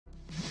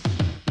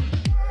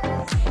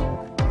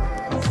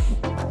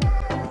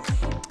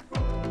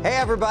Hey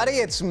everybody,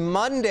 it's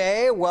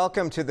Monday.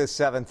 Welcome to the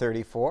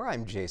 734.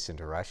 I'm Jason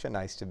DeRusha.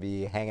 Nice to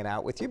be hanging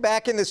out with you.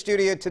 Back in the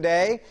studio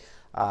today.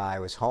 I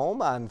was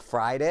home on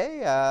Friday.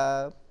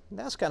 That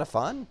was kind of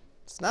fun.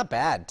 It's not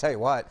bad. Tell you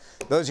what,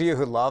 those of you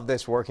who love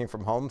this working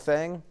from home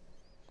thing,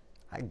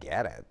 I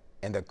get it.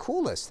 And the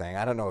coolest thing,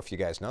 I don't know if you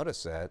guys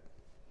noticed that,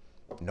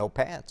 no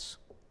pants.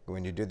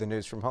 When you do the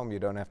news from home, you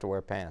don't have to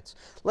wear pants.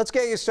 Let's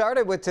get you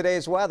started with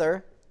today's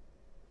weather.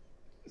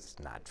 It's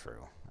not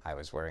true. I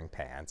was wearing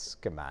pants.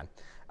 Come on.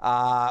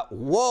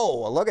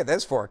 Whoa, look at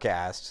this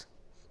forecast.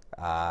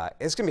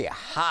 It's going to be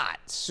hot,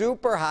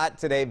 super hot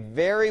today.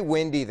 Very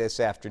windy this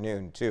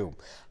afternoon, too.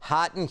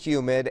 Hot and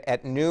humid.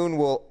 At noon,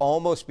 we'll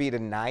almost be to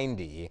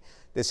 90.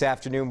 This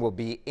afternoon, we'll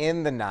be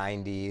in the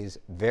 90s.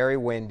 Very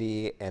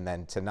windy. And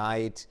then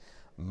tonight,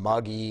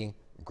 muggy,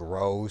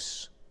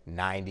 gross.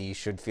 90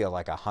 should feel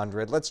like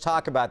 100. Let's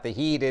talk about the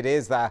heat. It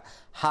is the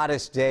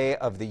hottest day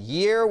of the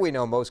year. We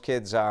know most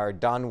kids are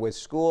done with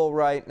school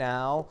right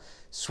now.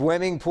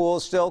 Swimming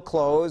pools still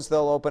closed.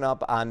 They'll open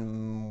up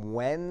on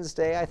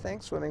Wednesday, I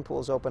think. Swimming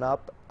pools open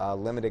up,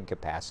 limited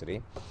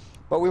capacity.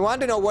 But we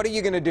wanted to know, what are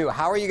you going to do?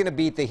 How are you going to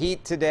beat the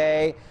heat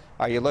today?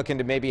 Are you looking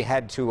to maybe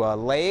head to a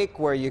lake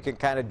where you can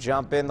kind of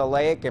jump in the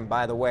lake? And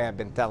by the way, I've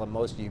been telling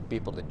most of you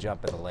people to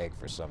jump in the lake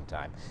for some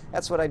time.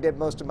 That's what I did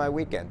most of my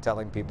weekend,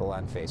 telling people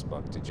on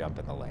Facebook to jump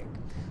in the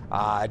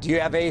lake. Do you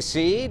have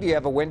AC? Do you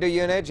have a window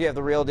unit? Do you have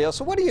the real deal?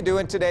 So what are you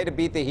doing today to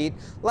beat the heat?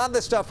 A lot of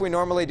the stuff we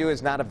normally do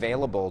is not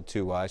available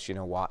to us, you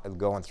know,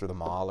 going through the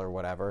mall or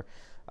whatever.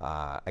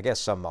 I guess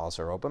some malls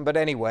are open. But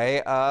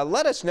anyway,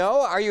 let us know.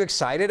 Are you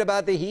excited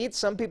about the heat?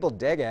 Some people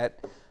dig it.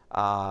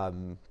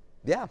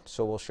 Yeah,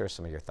 so we'll share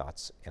some of your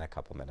thoughts in a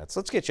couple minutes.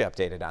 Let's get you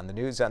updated on the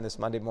news on this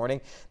Monday morning.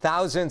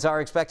 Thousands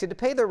are expected to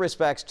pay their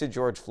respects to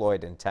George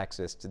Floyd in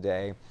Texas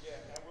today.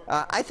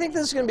 I think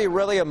this is going to be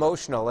really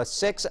emotional. A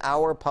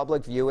 6-hour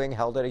public viewing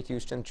held at a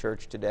Houston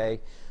church today.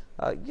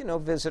 You know,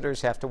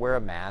 visitors have to wear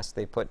a mask.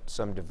 They put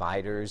some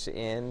dividers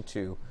in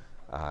to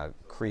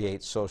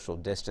create social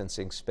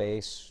distancing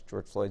space.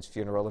 George Floyd's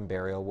funeral and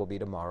burial will be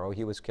tomorrow.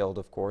 He was killed,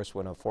 of course,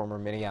 when a former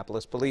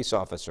Minneapolis police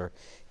officer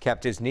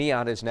kept his knee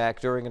on his neck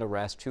during an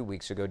arrest 2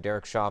 weeks ago.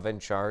 Derek Chauvin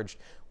charged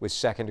with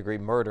second-degree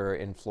murder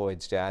in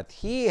Floyd's death.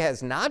 He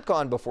has not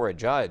gone before a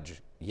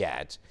judge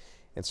yet,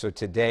 and so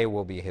today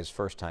will be his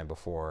first time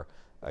before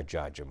a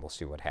judge, and we'll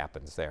see what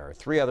happens there.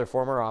 3 other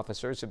former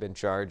officers have been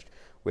charged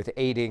with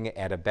aiding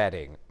and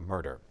abetting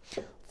murder.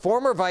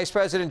 Former Vice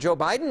President Joe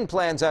Biden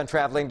plans on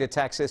traveling to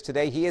Texas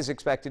today. He is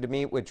expected to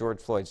meet with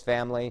George Floyd's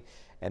family,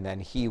 and then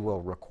he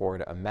will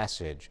record a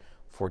message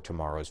for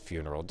tomorrow's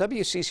funeral.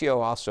 WCCO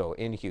also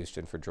in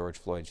Houston for George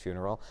Floyd's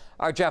funeral.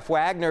 Our Jeff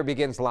Wagner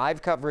begins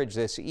live coverage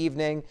this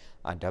evening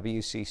on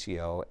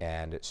WCCO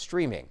and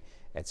streaming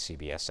at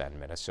CBSN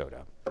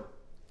Minnesota.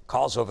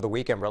 Calls over the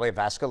weekend really have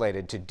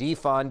escalated to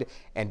defund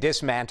and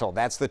dismantle.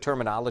 That's the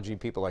terminology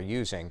people are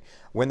using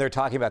when they're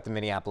talking about the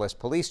Minneapolis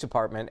Police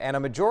Department. And a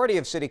majority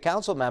of city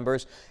council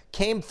members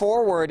came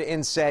forward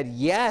and said,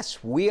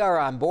 yes, we are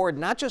on board.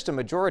 Not just a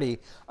majority,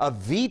 a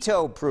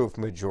veto-proof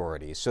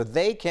majority. So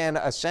they can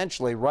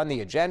essentially run the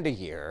agenda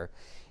here.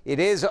 It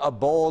is a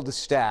bold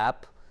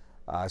step.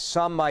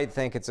 Some might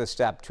think it's a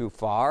step too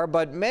far,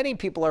 but many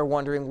people are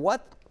wondering,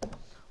 what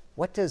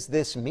does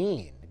this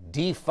mean?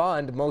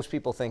 Defund, most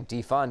people think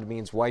defund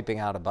means wiping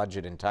out a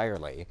budget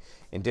entirely,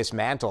 and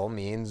dismantle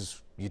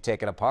means you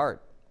take it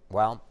apart.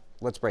 Well,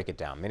 let's break it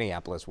down.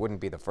 Minneapolis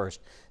wouldn't be the first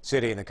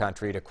city in the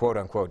country to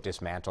quote-unquote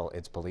dismantle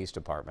its police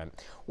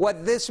department.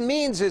 What this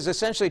means is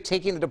essentially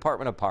taking the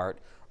department apart,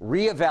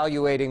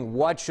 reevaluating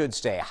what should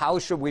stay. How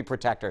should we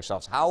protect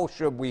ourselves? How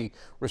should we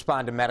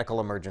respond to medical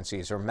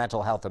emergencies or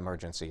mental health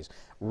emergencies?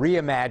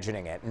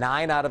 Reimagining it.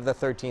 9 out of the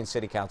 13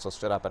 city council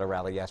stood up at a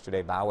rally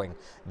yesterday vowing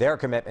their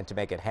commitment to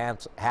make it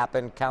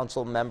happen.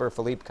 Council member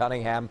Philippe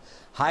Cunningham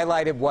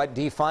highlighted what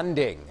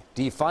defunding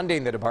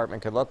the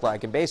department could look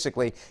like. And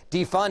basically,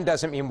 defund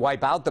doesn't mean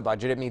wipe out the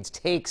budget. It means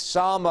take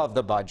some of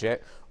the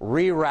budget,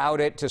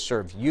 reroute it to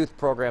serve youth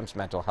programs,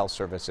 mental health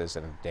services,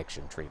 and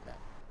addiction treatment.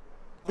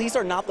 These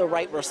are not the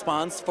right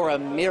response for a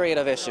myriad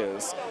of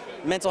issues.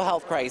 Mental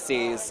health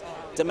crises,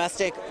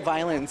 domestic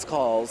violence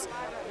calls,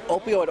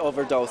 opioid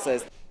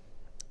overdoses.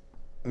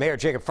 Mayor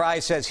Jacob Fry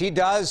says he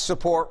does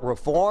support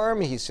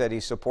reform. He said he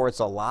supports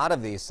a lot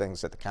of these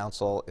things that the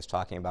council is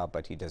talking about,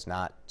 but he does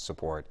not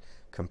support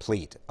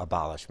complete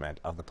abolishment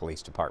of the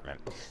police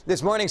department.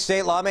 This morning,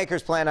 state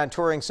lawmakers plan on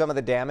touring some of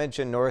the damage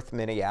in North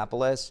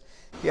Minneapolis.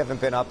 If you haven't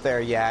been up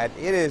there yet,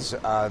 it is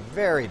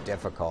very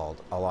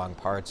difficult along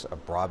parts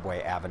of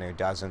Broadway Avenue.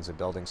 Dozens of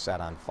buildings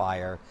set on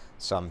fire,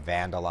 some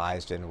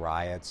vandalized in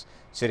riots.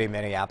 City of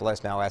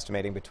Minneapolis now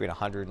estimating between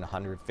 $100 and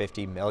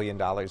 $150 million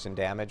in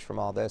damage from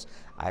all this.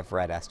 I've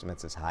read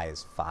estimates as high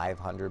as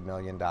 $500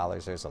 million.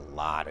 There's a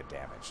lot of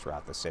damage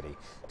throughout the city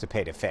to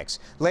pay to fix.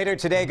 Later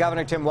today,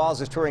 Governor Tim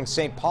Walz is touring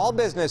St. Paul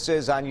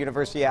businesses on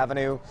University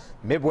Avenue,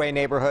 Midway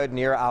neighborhood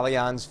near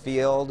Allianz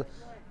Field.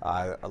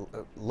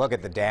 Look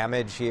at the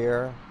damage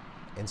here.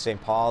 In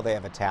St. Paul, they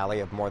have a tally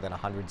of more than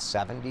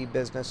 170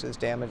 businesses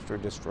damaged or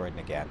destroyed, and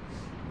again,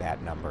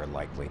 that number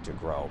likely to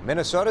grow.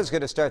 Minnesota is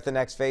going to start the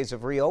next phase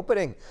of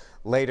reopening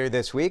later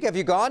this week. Have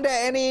you gone to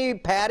any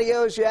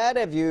patios yet?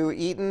 Have you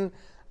eaten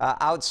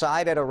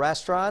outside at a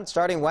restaurant?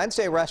 Starting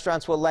Wednesday,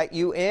 restaurants will let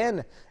you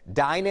in.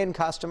 Dine-in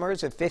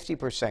customers at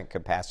 50%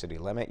 capacity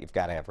limit. You've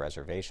got to have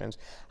reservations.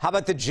 How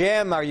about the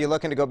gym? Are you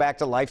looking to go back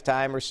to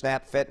Lifetime or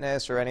Snap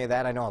Fitness or any of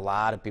that? I know a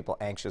lot of people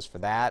anxious for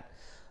that.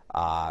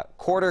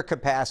 Quarter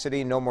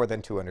capacity, no more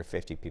than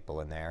 250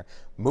 people in there.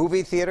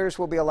 Movie theaters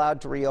will be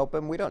allowed to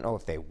reopen. We don't know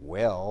if they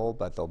will,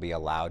 but they'll be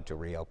allowed to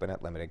reopen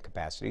at limited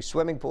capacity.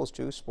 Swimming pools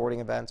too, sporting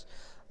events,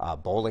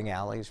 bowling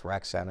alleys,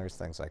 rec centers,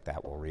 things like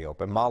that will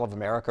reopen. Mall of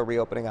America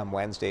reopening on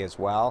Wednesday as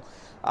well.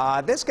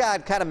 This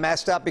got kind of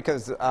messed up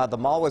because the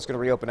mall was going to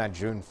reopen on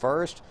June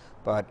 1st.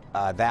 But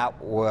that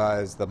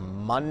was the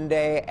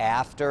Monday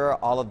after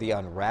all of the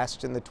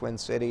unrest in the Twin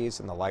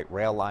Cities and the light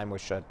rail line was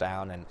shut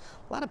down. And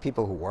a lot of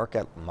people who work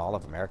at Mall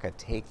of America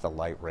take the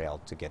light rail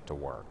to get to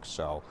work.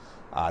 So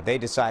they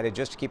decided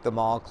just to keep the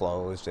mall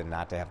closed and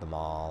not to have the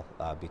mall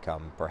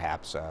become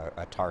perhaps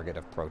a target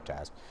of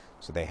protest.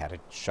 So they had to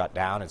shut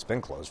down. It's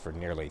been closed for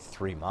nearly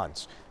 3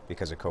 months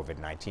because of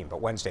COVID-19, but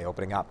Wednesday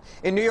opening up.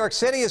 In New York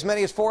City, as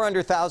many as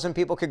 400,000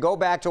 people could go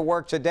back to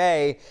work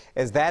today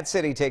as that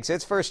city takes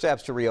its first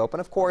steps to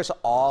reopen. Of course,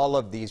 all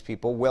of these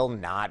people will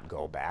not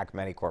go back.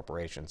 Many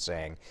corporations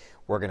saying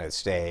we're going to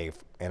stay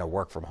in a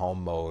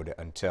work-from-home mode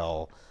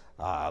until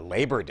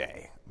Labor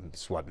Day.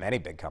 It's what many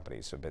big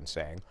companies have been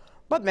saying.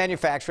 But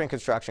manufacturing,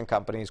 construction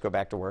companies go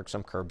back to work,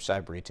 some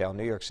curbside retail.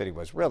 New York City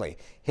was really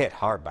hit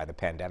hard by the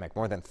pandemic.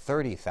 More than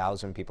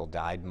 30,000 people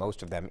died,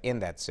 most of them in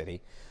that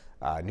city.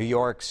 New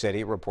York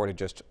City reported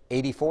just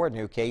 84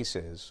 new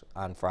cases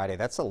on Friday.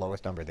 That's the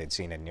lowest number they'd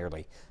seen in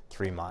nearly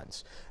 3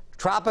 months.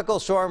 Tropical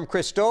storm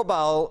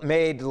Cristobal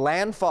made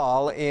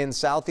landfall in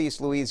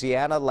southeast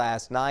Louisiana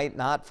last night,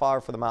 not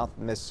far from the mouth of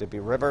the Mississippi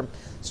River.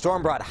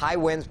 Storm brought high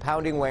winds,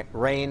 pounding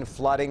rain,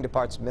 flooding to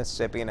parts of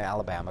Mississippi and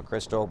Alabama.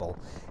 Cristobal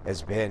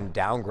has been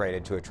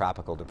downgraded to a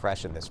tropical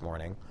depression this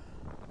morning.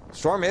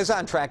 Storm is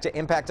on track to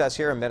impact us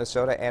here in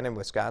Minnesota and in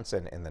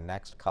Wisconsin in the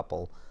next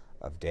couple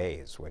of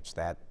days, which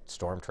that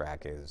storm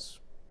track is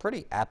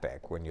pretty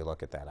epic when you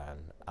look at that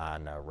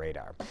on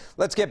radar.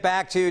 Let's get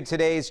back to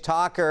today's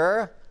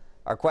talker.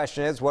 Our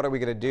question is, what are we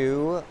going to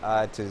do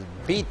to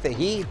beat the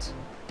heat?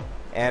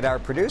 And our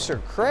producer,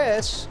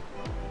 Chris,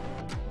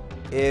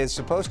 is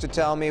supposed to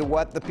tell me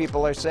what the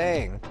people are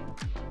saying.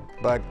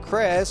 But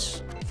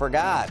Chris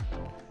forgot.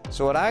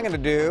 So what I'm going to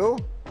do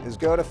is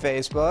go to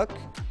Facebook.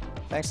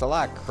 Thanks a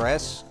lot,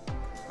 Chris.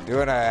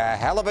 Doing a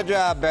hell of a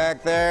job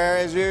back there,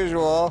 as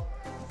usual.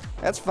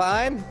 That's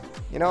fine.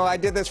 You know, I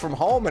did this from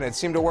home and it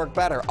seemed to work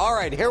better. All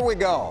right, here we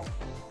go.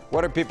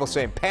 What are people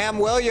saying? Pam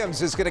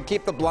Williams is going to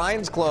keep the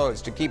blinds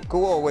closed to keep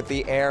cool with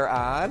the air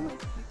on.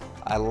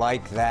 I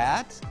like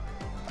that.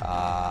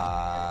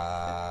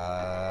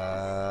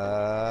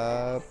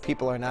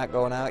 People are not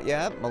going out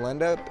yet.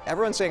 Melinda,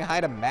 everyone's saying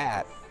hi to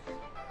Matt.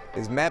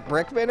 Is Matt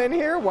Brickman in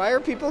here? Why are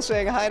people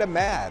saying hi to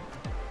Matt?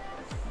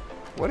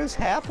 What is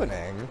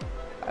happening?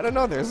 I don't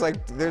know. There's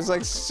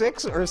like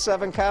 6 or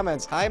 7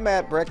 comments. Hi,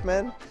 Matt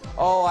Brickman.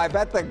 Oh, I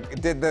bet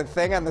did the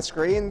thing on the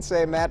screen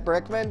say Matt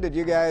Brickman? Did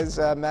you guys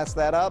mess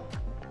that up?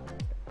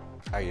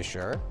 Are you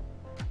sure?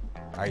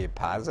 Are you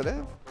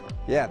positive?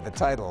 Yeah, the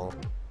title.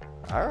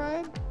 All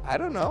right. I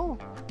don't know.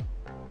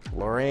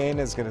 Lorraine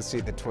is going to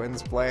see the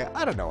Twins play.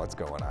 I don't know what's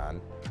going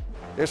on.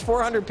 There's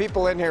 400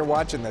 people in here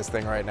watching this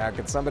thing right now.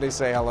 Could somebody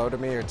say hello to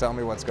me or tell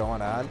me what's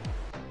going on?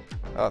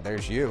 Oh,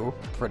 there's you.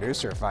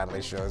 Producer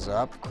finally shows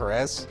up.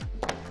 Chris.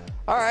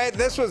 All right,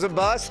 this was a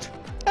bust.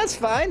 That's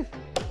fine.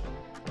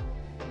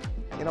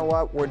 You know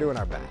what? We're doing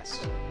our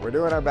best. We're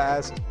doing our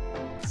best.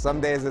 Some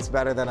days it's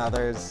better than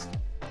others.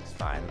 It's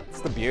fine.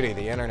 It's the beauty of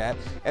the internet.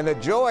 And the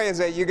joy is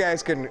that you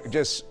guys can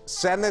just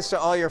send this to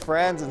all your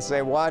friends and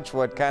say, watch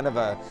what kind of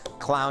a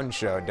clown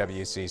show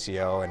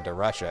WCCO and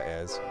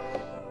DeRusha is.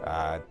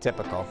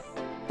 Typical.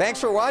 Thanks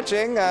for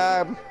watching.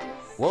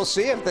 We'll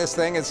see if this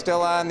thing is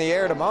still on the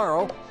air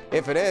tomorrow.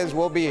 If it is,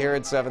 we'll be here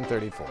at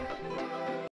 7:34.